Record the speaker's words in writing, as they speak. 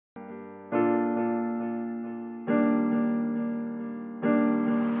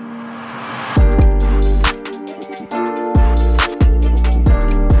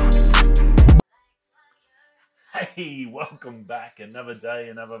Hey, welcome back. Another day,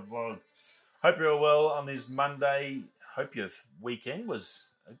 another vlog. Hope you're all well on this Monday. Hope your weekend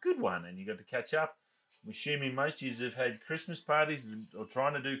was a good one and you got to catch up. I'm assuming most of you have had Christmas parties or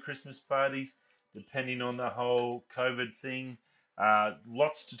trying to do Christmas parties, depending on the whole COVID thing.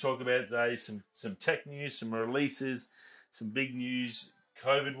 Lots to talk about today. Some tech news, some releases, some big news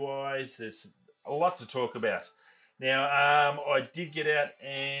COVID-wise. There's a lot to talk about. Now, I did get out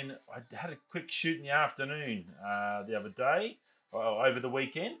and I had a quick shoot in the afternoon the other day, over the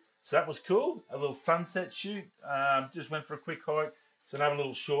weekend. So that was cool. A little sunset shoot. Just went for a quick hike. So another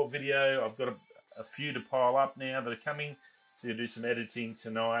little short video. I've got a few to pile up now that are coming. So you'll do some editing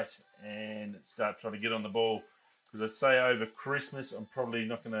tonight and start trying to get on the ball. Because I'd say over Christmas, I'm probably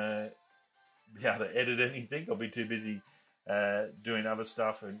not going to be able to edit anything. I'll be too busy doing other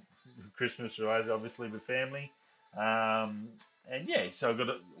stuff and Christmas related, obviously, with family. And yeah, so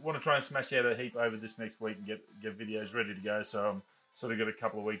want to try and smash out a heap over this next week and get videos ready to go. So I'm sort of got a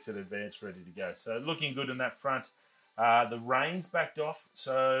couple of weeks in advance ready to go. So looking good in that front. The rain's backed off,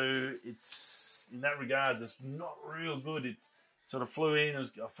 so it's in that regards it's not real good. It sort of flew in. I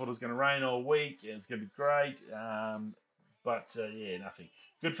thought it was going to rain all week. It's going to be great, but yeah, nothing.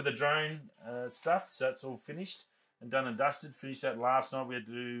 Good for the drone stuff. So that's all finished and done and dusted. Finished that last night. We had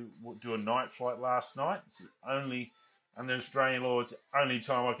to do a night flight last night. It's the only, under Australian law, it's the only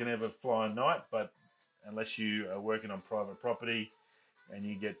time I can ever fly at night, but unless you are working on private property and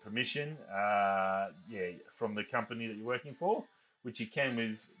you get permission, yeah, from the company that you're working for, which you can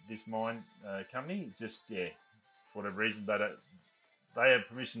with this mine company. Just, yeah, for whatever reason, they have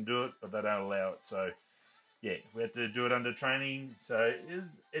permission to do it, but they don't allow it. So yeah, we had to do it under training, so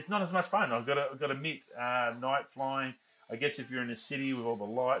it's not as much fun. I've got to admit, night flying, I guess if you're in a city with all the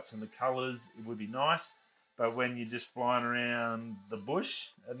lights and the colours, it would be nice. But when you're just flying around the bush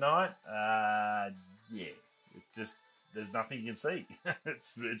at night, yeah, it's just, there's nothing you can see.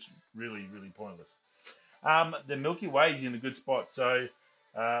 it's really, really pointless. The Milky Way is in a good spot, so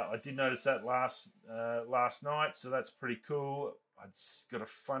I did notice that last night, so that's pretty cool. I've got a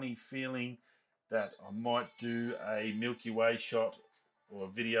funny feeling that I might do a Milky Way shot or a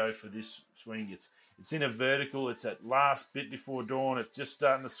video for this swing. It's in a vertical. It's that last bit before dawn. It's just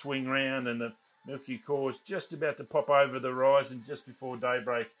starting to swing round, and the Milky Core is just about to pop over the horizon just before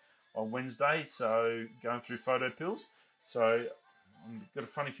daybreak on Wednesday. So going through photo pills. So I've got a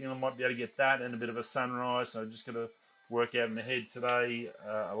funny feeling I might be able to get that and a bit of a sunrise. So I'm just going to work out in the head today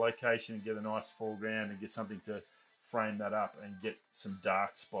a location and get a nice foreground and get something to frame that up and get some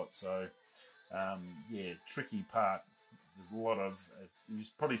dark spots. So yeah, tricky part. There's a lot of,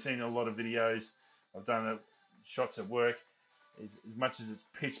 you've probably seen a lot of videos. I've done shots at work. As much as it's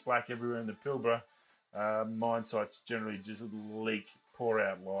pitch black everywhere in the Pilbara, mine sites generally just leak, pour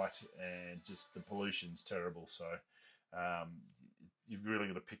out light, and just the pollution's terrible. So you've really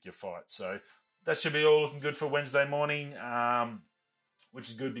got to pick your fight. So that should be all looking good for Wednesday morning, which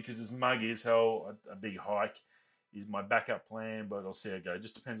is good because it's muggy as hell. A big hike is my backup plan, but I'll see how it goes.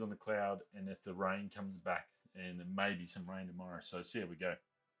 Just depends on the cloud and if the rain comes back, and there may be some rain tomorrow. So see how we go.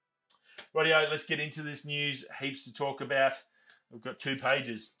 Rightio, let's get into this news. Heaps to talk about. We've got 2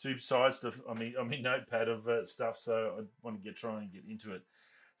 pages, 2 sides on my notepad of stuff, so I want to try and get into it.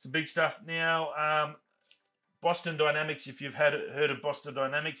 Some big stuff now. Boston Dynamics, if you've heard of Boston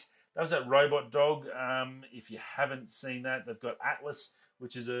Dynamics, that was that robot dog. If you haven't seen that, they've got Atlas,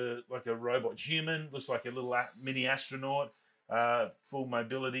 which is like a robot human, looks like a little mini astronaut, full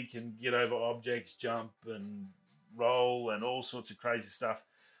mobility, can get over objects, jump and roll and all sorts of crazy stuff.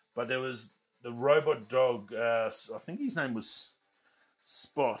 But there was the robot dog, I think his name was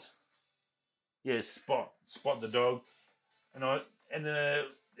Spot. Yeah, Spot the dog. And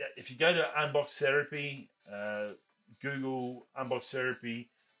if you go to Unbox Therapy, Google Unbox Therapy,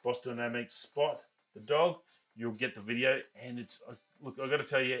 Boston Dynamics, Spot the dog, you'll get the video. And it's, look, I've got to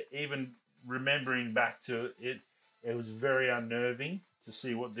tell you, even remembering back to it, it was very unnerving to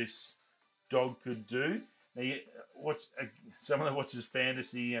see what this dog could do. Now, someone that watches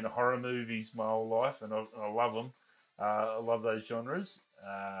fantasy and horror movies my whole life, and I love them. I love those genres,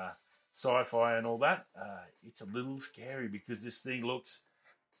 sci-fi and all that. It's a little scary because this thing looks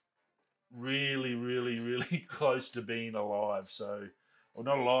really, really, really close to being alive. So, or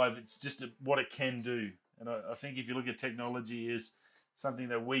not alive, it's just what it can do. And I think if you look at technology as something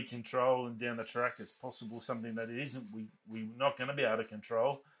that we control and down the track is possible, something that it isn't, we're not going to be able to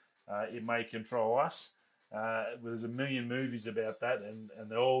control. It may control us. There's a million movies about that, and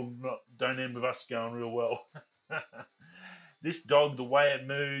they all don't end with us going real well. This dog, the way it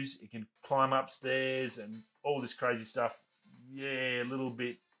moves, it can climb upstairs and all this crazy stuff. Yeah, a little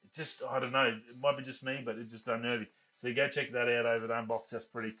bit. just, I don't know, it might be just me, but it's just unnerving. So you go check that out over at Unbox. That's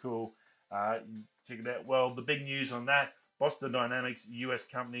pretty cool. You check it out. Well, the big news on that, Boston Dynamics, US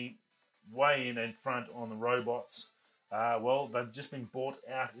company, way in front on the robots. Well, they've just been bought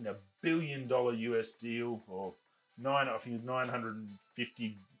out in $1 billion US deal, or I think it's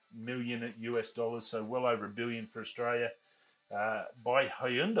 950 million US dollars, so well over $1 billion for Australia, by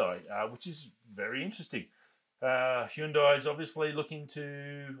Hyundai, which is very interesting. Hyundai is obviously looking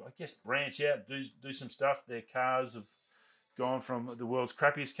to, I guess, branch out, do some stuff. Their cars have gone from the world's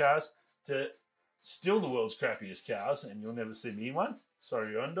crappiest cars to still the world's crappiest cars, and you'll never see me in one.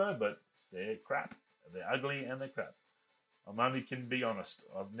 Sorry, Hyundai, but they're crap. They're ugly and they're crap. I only can be honest.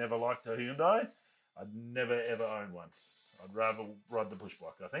 I've never liked a Hyundai. I'd never ever own one. I'd rather ride the push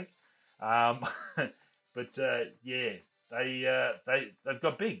bike, I think. But yeah, they've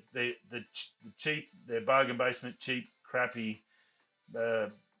got big. They're cheap. They're bargain basement, cheap, crappy.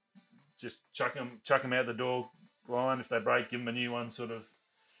 Just chuck them out the door line. If they break, give them a new one. Sort of.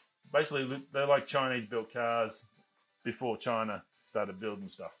 Basically, they're like Chinese built cars before China started building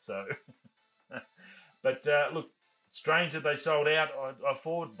stuff. So, but look, strange that they sold out. I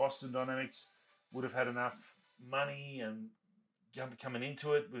thought Boston Dynamics would have had enough money and coming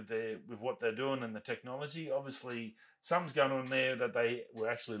into it with what they're doing and the technology. Obviously, something's going on there that they were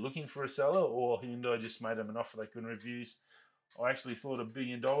actually looking for a seller, or Hyundai just made them an offer they couldn't refuse. I actually thought $1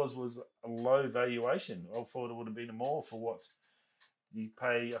 billion was a low valuation. I thought it would have been more for what you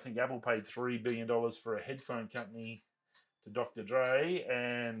pay. I think Apple paid $3 billion for a headphone company to Dr. Dre,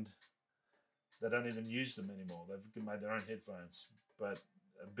 and they don't even use them anymore. They've made their own headphones. But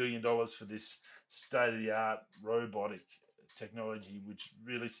 $1 billion for this state-of-the-art robotic technology, which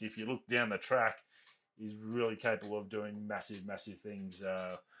really, if you look down the track, is really capable of doing massive, massive things.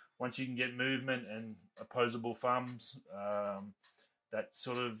 Once you can get movement and opposable thumbs, that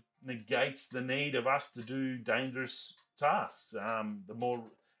sort of negates the need of us to do dangerous tasks.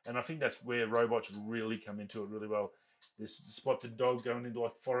 And I think that's where robots really come into it really well. This spotted dog going into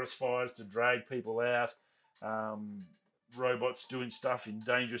like forest fires to drag people out. Robots doing stuff in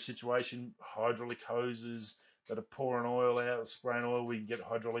dangerous situation. Hydraulic hoses that are pouring oil out, spraying oil. We can get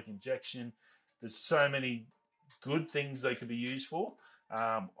hydraulic injection. There's so many good things they could be used for.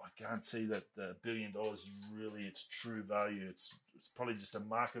 I can't see that the $1 billion is really its true value. It's probably just a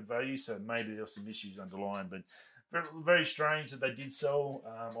market value, so maybe there's some issues underlying. But very, very strange that they did sell,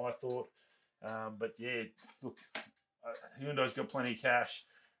 I thought. But yeah, look, Hyundai's got plenty of cash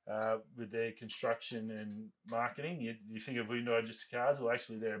with their construction and marketing. You think of Hyundai just cars? Well,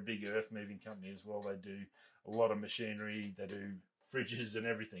 actually, they're a big earth-moving company as well. They do a lot of machinery. They do fridges and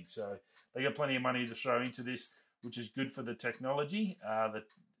everything. So they got plenty of money to throw into this, which is good for the technology. I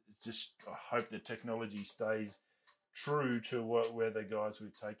hope the technology stays true to where the guys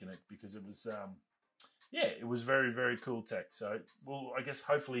who've taken it, because it was, it was very, very cool tech. So we'll, I guess,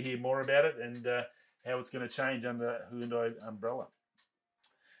 hopefully hear more about it and how it's going to change under Hyundai umbrella.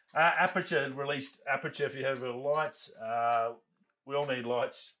 Aperture released Aperture. If you have lights, we all need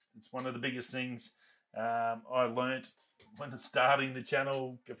lights. It's one of the biggest things. I learnt when starting the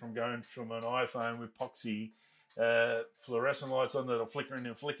channel from going from an iPhone with epoxy fluorescent lights on that are flickering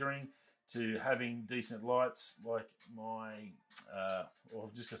and flickering to having decent lights like my,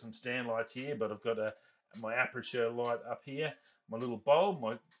 I've just got some stand lights here, but I've got my Aperture light up here, my little bulb,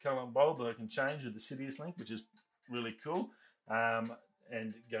 my colour bulb that I can change with the Sidious link, which is really cool.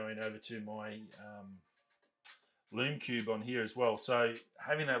 And going over to my Lume Cube on here as well. So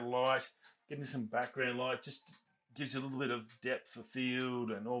having that light, getting some background light, just gives you a little bit of depth of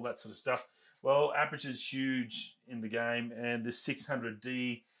field and all that sort of stuff. Well, Aperture's huge in the game, and the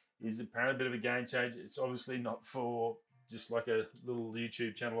 600D is apparently a bit of a game changer. It's obviously not for just like a little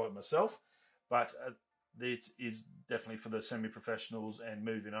YouTube channel like myself, but it is definitely for the semi-professionals and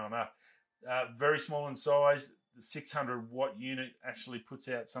moving on up. Very small in size. The 600 watt unit actually puts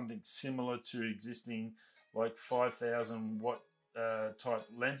out something similar to existing like 5,000 watt type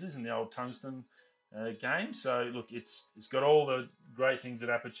lenses in the old tungsten game. So look, it's got all the great things that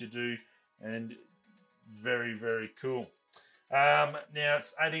Aperture do, and very, very cool. Now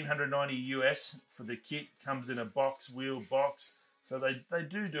it's $1,890 US for the kit. Comes in a wheel box, so they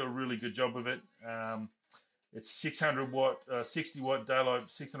do a really good job of it. It's 600 watt, 60 watt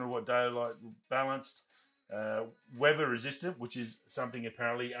daylight, 600 watt daylight balanced. Weather resistant, which is something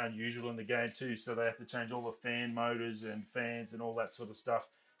apparently unusual in the game too. So they have to change all the fan motors and fans and all that sort of stuff.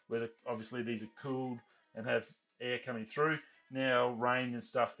 Where obviously these are cooled and have air coming through. Now rain and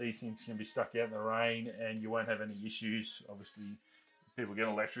stuff, these things can be stuck out in the rain and you won't have any issues. Obviously, people get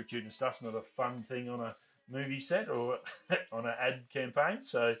electrocuted and stuff. It's not a fun thing on a movie set or on an ad campaign.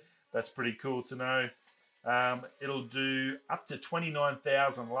 So that's pretty cool to know. It'll do up to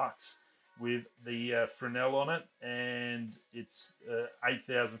 29,000 lux with the Fresnel on it, and it's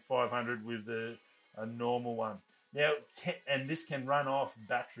 8,500 with a normal one. Now, and this can run off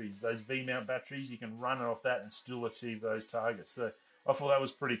batteries, those V-mount batteries. You can run it off that and still achieve those targets. So I thought that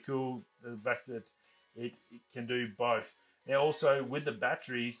was pretty cool, the fact that it can do both. Now, also with the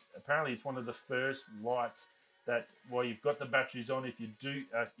batteries, apparently it's one of the first lights that while you've got the batteries on, if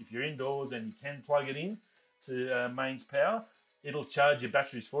you're indoors and you can plug it in to mains power, it'll charge your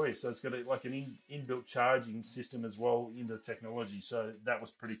batteries for you. So it's got like an inbuilt charging system as well into the technology. So that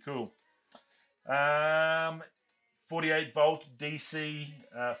was pretty cool. 48 volt DC,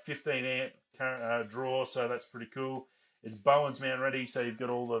 15 amp current, draw, so that's pretty cool. It's Bowens mount ready, so you've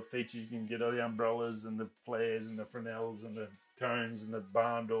got all the features. You can get all the umbrellas and the flares and the Fresnels and the cones and the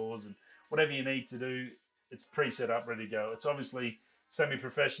barn doors and whatever you need to do. It's pre-set up, ready to go. It's obviously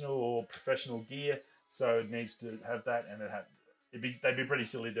semi-professional or professional gear, so it needs to have that, and they'd be pretty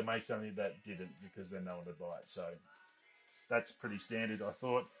silly to make something that didn't, because then no one would buy it. So that's pretty standard, I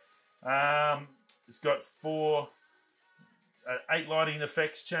thought. It's got 8 lighting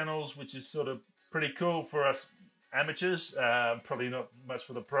effects channels, which is sort of pretty cool for us amateurs. Probably not much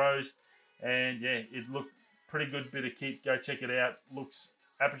for the pros. And yeah, it looked pretty good bit of kit. Go check it out.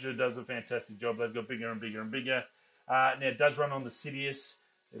 Aperture does a fantastic job. They've got bigger and bigger and bigger. Now it does run on the Sidious.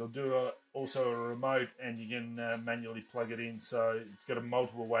 It'll do also a remote, and you can manually plug it in. So it's got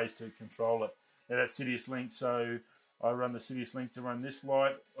multiple ways to control it. Now that's Sidious Link. So I run the Sidious Link to run this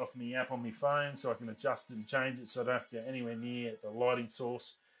light off my app on my phone, so I can adjust it and change it, so I don't have to go anywhere near the lighting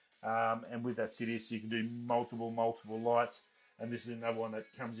source. And with that Sidious, you can do multiple lights. And this is another one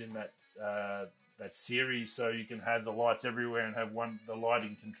that comes in that series, so you can have the lights everywhere and have the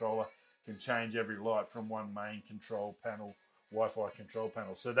lighting controller can change every light from one main control panel, Wi-Fi control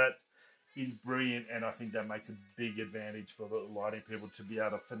panel. So that is brilliant, and I think that makes a big advantage for the lighting people to be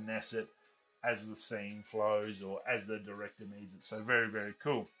able to finesse it as the scene flows or as the director needs it. So very, very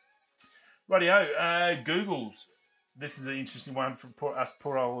cool. Rightio, Google's. This is an interesting one for us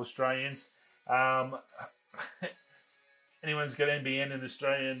poor old Australians. Anyone's got NBN in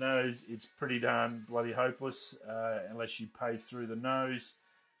Australia knows it's pretty darn bloody hopeless unless you pay through the nose.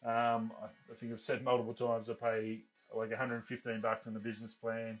 I think I've said multiple times I pay like $115 on the business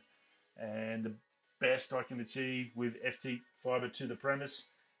plan, and the best I can achieve with FT fibre to the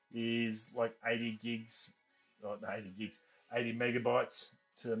premise is like 80 megabytes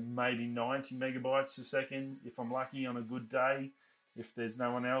to maybe 90 megabytes a second if I'm lucky on a good day, if there's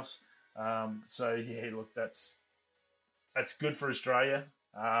no one else. So yeah, look, that's good for Australia.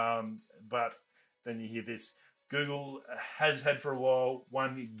 But then you hear this. Google has had for a while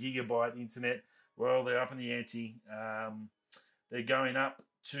 1 gigabyte internet. Well, they're up in the ante. They're going up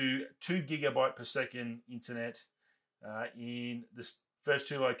to 2 gigabyte per second internet. In the first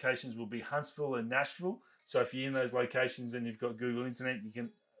 2 locations will be Huntsville and Nashville. So if you're in those locations and you've got Google internet, you can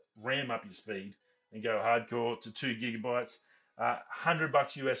ram up your speed and go hardcore to 2 gigabytes.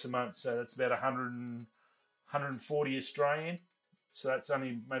 $100 US a month, so that's about 140 Australian. So that's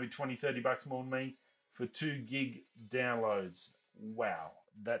only maybe $20-30 more than me for 2 gig downloads. Wow,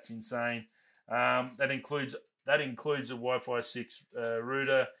 that's insane. That includes a Wi-Fi 6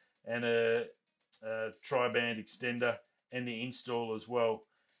 router and a tri-band extender and the install as well.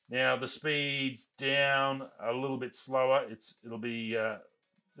 Now the speed's down a little bit slower. It'll be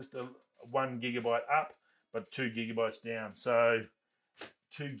just a 1 gigabyte up, but 2 gigabytes down. So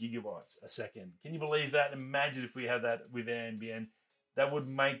 2 gigabytes a second. Can you believe that? Imagine if we had that with our NBN. That would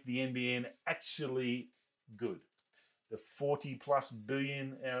make the NBN actually good. The 40+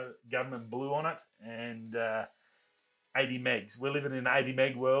 billion our government blew on it, and 80 megs. We're living in an 80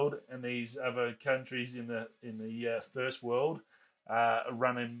 meg world, and these other countries in the first world are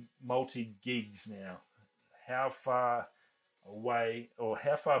running multi-gigs now. How far away or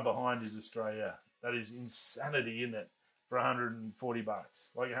how far behind is Australia? That is insanity, isn't it? For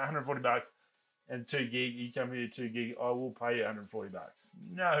 $140, like $140 and 2 gig, you come here 2 gig, I will pay you $140.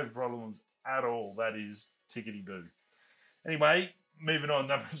 No problems at all. That is tickety boo. Anyway, moving on,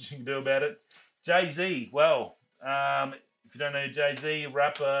 nothing you can do about it. Jay-Z, well, if you don't know Jay-Z,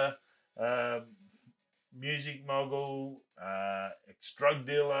 rapper, music mogul, ex-drug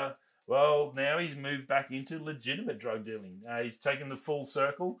dealer. Well, now he's moved back into legitimate drug dealing. He's taken the full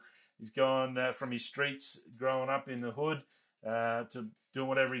circle. He's gone from his streets, growing up in the hood, to doing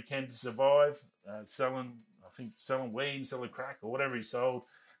whatever he can to survive, selling weed, selling crack, or whatever he sold,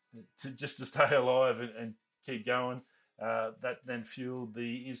 just to stay alive and keep going. That then fueled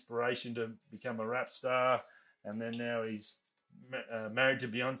the inspiration to become a rap star, and then now he's married to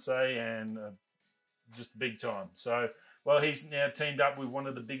Beyonce and just big time. So, well, he's now teamed up with one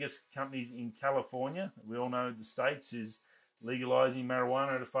of the biggest companies in California. We all know the States is legalizing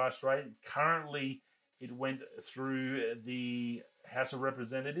marijuana at a fast rate. Currently, it went through the House of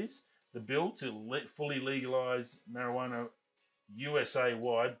Representatives, the bill to fully legalize marijuana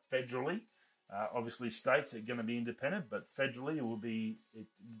USA-wide federally. Obviously, states are going to be independent, but federally it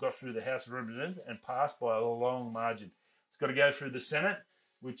got through the House of Representatives and passed by a long margin. It's got to go through the Senate,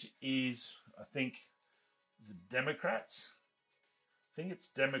 which is, I think, is it Democrats? I think it's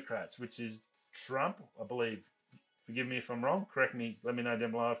Democrats, which is Trump, I believe. Forgive me if I'm wrong. Correct me. Let me know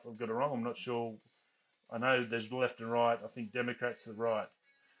down below if I've got it wrong. I'm not sure. I know there's left and right. I think Democrats are right.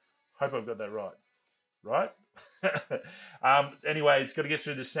 Hope I've got that right. Right? Anyway, it's got to get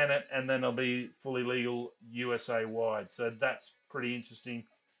through the Senate, and then it'll be fully legal USA-wide. So that's pretty interesting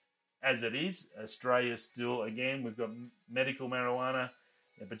as it is. Australia still, again, we've got medical marijuana,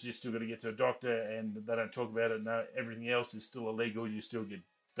 but you still got to get to a doctor, and they don't talk about it. No, everything else is still illegal. You still get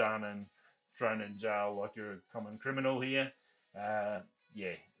done and thrown in jail like you're a common criminal here.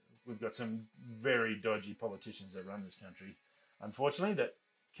 Yeah, we've got some very dodgy politicians that run this country, unfortunately, that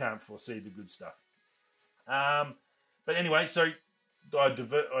can't foresee the good stuff. But anyway, so I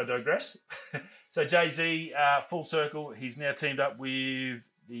digress. So Jay-Z, full circle, he's now teamed up with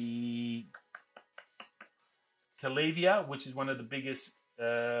the Calivia, which is one of the biggest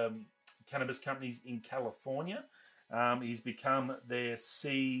cannabis companies in California. He's become their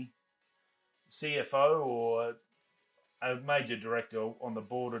CFO, or a major director on the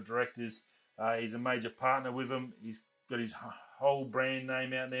board of directors. He's a major partner with them. He's got his whole brand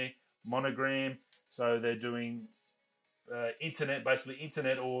name out there, Monogram. So they're doing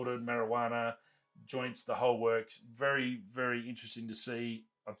internet ordered marijuana joints, the whole works. Very, very interesting to see.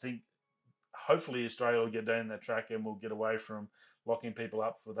 I think hopefully Australia will get down that track and we'll get away from locking people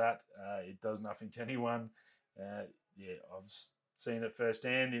up for that. It does nothing to anyone. Yeah, I've seen it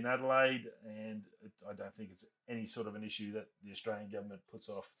firsthand in Adelaide, and I don't think it's any sort of an issue that the Australian government puts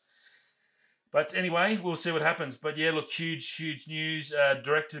off. But anyway, we'll see what happens. But yeah, look, huge news.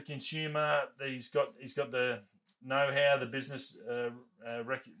 Direct to consumer. He's got the know-how, the business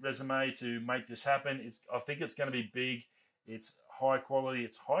resume to make this happen. I think it's going to be big. It's high quality.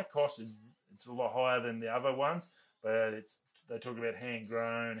 It's high cost. It's a lot higher than the other ones. But they talk about hand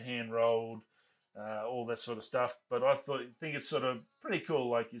grown, hand rolled, all that sort of stuff. But I think it's sort of pretty cool.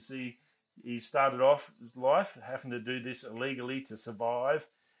 Like, you see, he started off his life having to do this illegally to survive.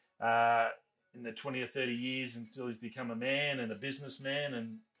 In the 20 or 30 years until he's become a man and a businessman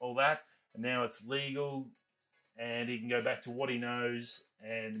and all that. And now it's legal, and he can go back to what he knows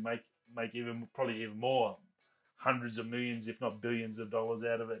and make probably even more, hundreds of millions, if not billions of dollars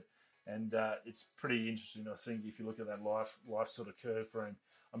out of it. And it's pretty interesting, I think, if you look at that life sort of curve for him.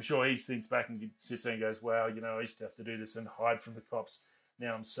 I'm sure he thinks back and sits there and goes, wow, I used to have to do this and hide from the cops.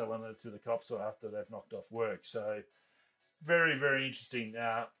 Now I'm selling it to the cops after they've knocked off work. So very, very interesting.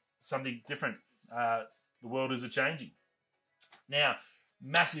 Something different. The world is a-changing. Now,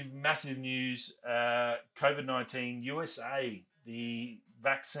 massive news. COVID-19 USA, the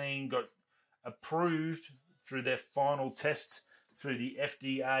vaccine got approved through their final test through the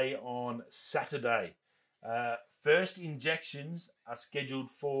FDA on Saturday. First injections are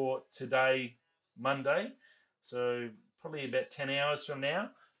scheduled for today, Monday. So probably about 10 hours from now,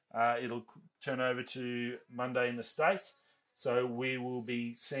 it'll turn over to Monday in the States. So we will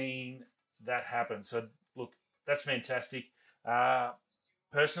be seeing that happen. So look, that's fantastic.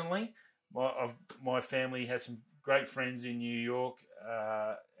 Personally, my family has some great friends in New York,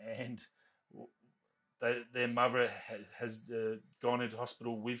 and their mother has gone into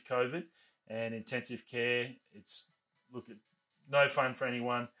hospital with COVID and intensive care. It's no fun for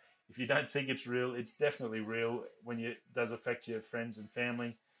anyone. If you don't think it's real, it's definitely real. When it does affect your friends and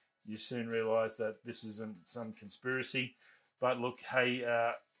family, you soon realise that this isn't some conspiracy. But look, hey,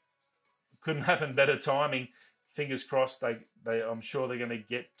 couldn't happen better timing. Fingers crossed. I'm sure they're going to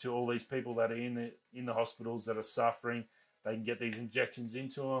get to all these people that are in the hospitals that are suffering. They can get these injections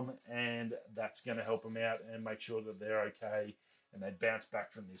into them, and that's going to help them out and make sure that they're okay and they bounce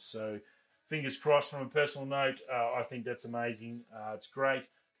back from this. So, fingers crossed. From a personal note, I think that's amazing. It's great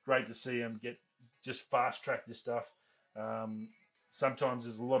to see them just fast track this stuff. Sometimes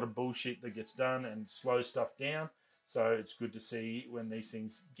there's a lot of bullshit that gets done and slows stuff down. So it's good to see when these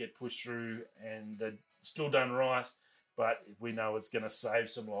things get pushed through and they're still done right, but we know it's going to save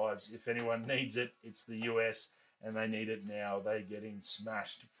some lives. If anyone needs it, it's the US, and they need it now. They're getting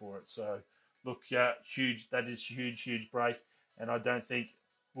smashed for it. So look, huge. That is huge break. And I don't think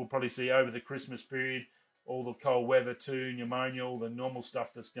we'll probably see over the Christmas period all the cold weather too, pneumonia, all the normal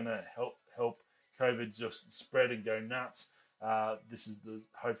stuff that's going to help COVID just spread and go nuts. This is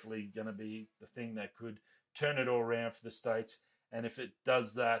hopefully going to be the thing that could turn it all around for the States. And if it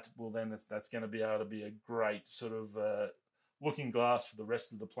does that, well, then that's going to be able to be a great sort of looking glass for the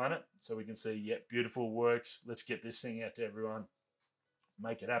rest of the planet. So we can see, yeah, beautiful, works. Let's get this thing out to everyone.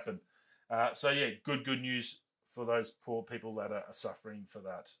 Make it happen. So, yeah, good news for those poor people that are suffering for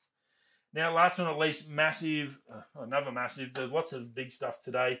that. Now, last but not least, another massive. There's lots of big stuff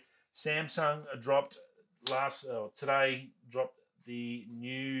today. Samsung dropped today the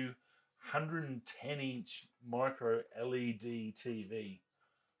new 110-inch micro LED TV.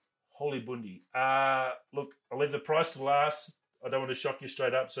 Holy bundy. Look, I'll leave the price to last. I don't want to shock you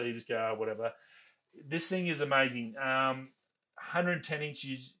straight up, so you just go, whatever. This thing is amazing. 110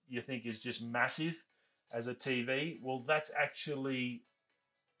 inches you think is just massive as a TV. Well, that's actually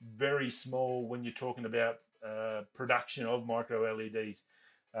very small when you're talking about production of micro LEDs.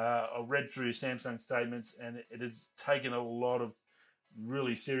 I read through Samsung statements, and it has taken a lot of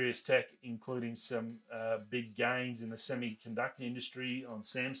really serious tech, including some big gains in the semiconductor industry on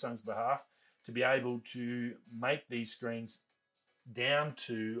Samsung's behalf, to be able to make these screens down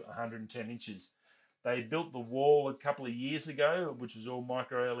to 110 inches. They built the wall a couple of years ago, which was all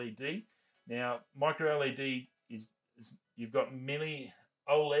micro LED. Now, micro LED is you've got mini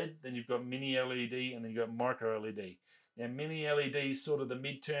OLED, then you've got mini LED, and then you've got micro LED. Now, mini LED is sort of the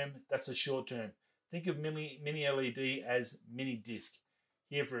mid-term. That's the short term. Think of mini LED as mini disc.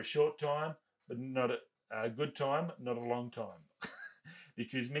 Here for a short time, but not a good time, not a long time.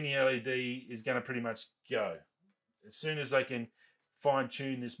 Because mini LED is going to pretty much go. As soon as they can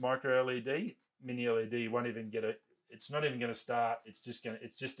fine-tune this micro LED, mini LED won't even get it. It's not even going to start. It's just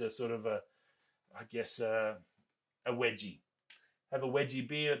a sort of a wedgie. Have a wedgie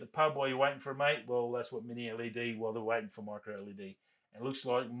beer at the pub while you're waiting for a mate. Well, that's what mini LED while they're waiting for micro LED. And it looks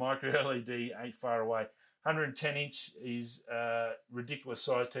like micro LED ain't far away. 110 inch is a ridiculous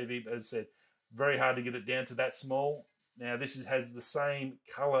size TV, but as I said, very hard to get it down to that small. Now, this has the same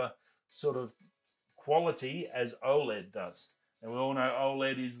color sort of quality as OLED does. And we all know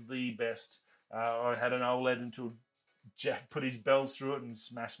OLED is the best. I had an OLED until Jack put his bells through it and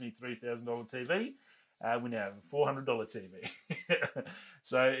smashed me $3,000 TV. We now have a $400 TV.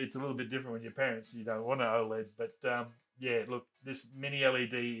 So it's a little bit different when your parents, you don't want an OLED. But yeah, look, this mini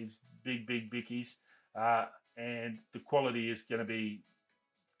LED is big bickies. And the quality is going to be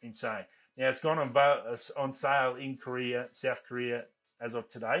insane. Now, it's gone on sale in Korea, South Korea, as of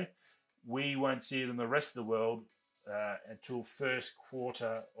today. We won't see it in the rest of the world until first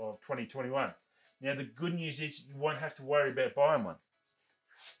quarter of 2021. Now, the good news is you won't have to worry about buying one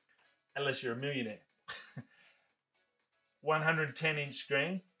unless you're a millionaire. 110-inch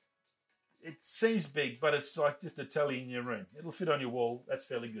screen. It seems big, but it's like just a telly in your room. It'll fit on your wall. That's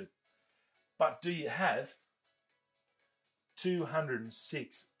fairly good. But do you have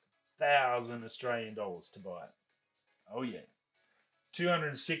 206,000 Australian dollars to buy it? Oh yeah,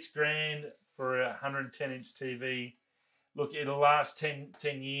 206 grand for a 110-inch TV. Look, it'll last 10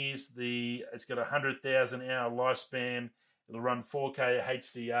 years. It's got a 100,000 hour lifespan. It'll run 4K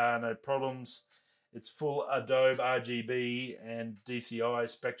HDR, no problems. It's full Adobe RGB and DCI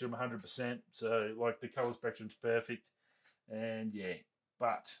spectrum 100%. So, like, the color spectrum's perfect. And yeah,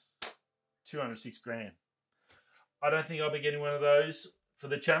 but 206 grand. I don't think I'll be getting one of those for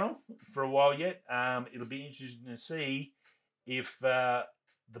the channel for a while yet. It'll be interesting to see if the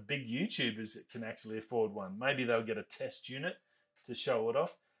big YouTubers can actually afford one. Maybe they'll get a test unit to show it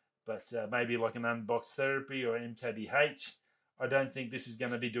off, but maybe like an Unbox Therapy or MKBH. I don't think this is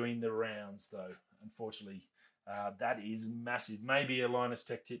going to be doing the rounds, though, unfortunately. That is massive. Maybe a Linus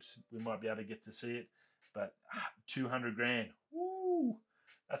Tech Tips, we might be able to get to see it, but 200 grand. Woo!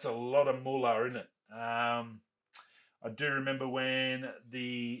 That's a lot of moolah, isn't it? I do remember when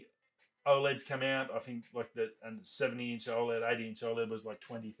the OLEDs come out, I think like the 70-inch OLED, 80-inch OLED was like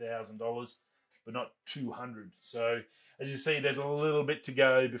 $20,000, but not 200. So as you see, there's a little bit to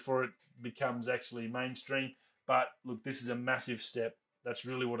go before it becomes actually mainstream. But look, this is a massive step. That's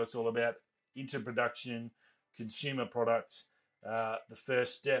really what it's all about. Into production, consumer products. The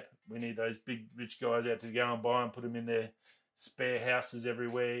first step, we need those big rich guys out to go and buy and put them in their spare houses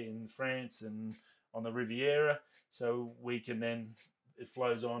everywhere in France and on the Riviera. So we can then, it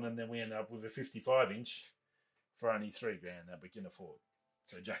flows on, and then we end up with a 55-inch for only $3 grand that we can afford.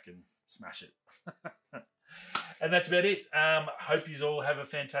 So Jack can smash it. And that's about it. Hope you all have a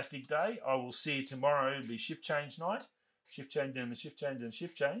fantastic day. I will see you tomorrow. It'll be shift change night. Shift change and the shift change and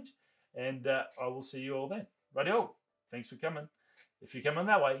shift change. And I will see you all then. Righty-ho. Thanks for coming. If you're coming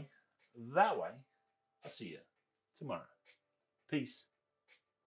that way, I'll see you tomorrow. Peace.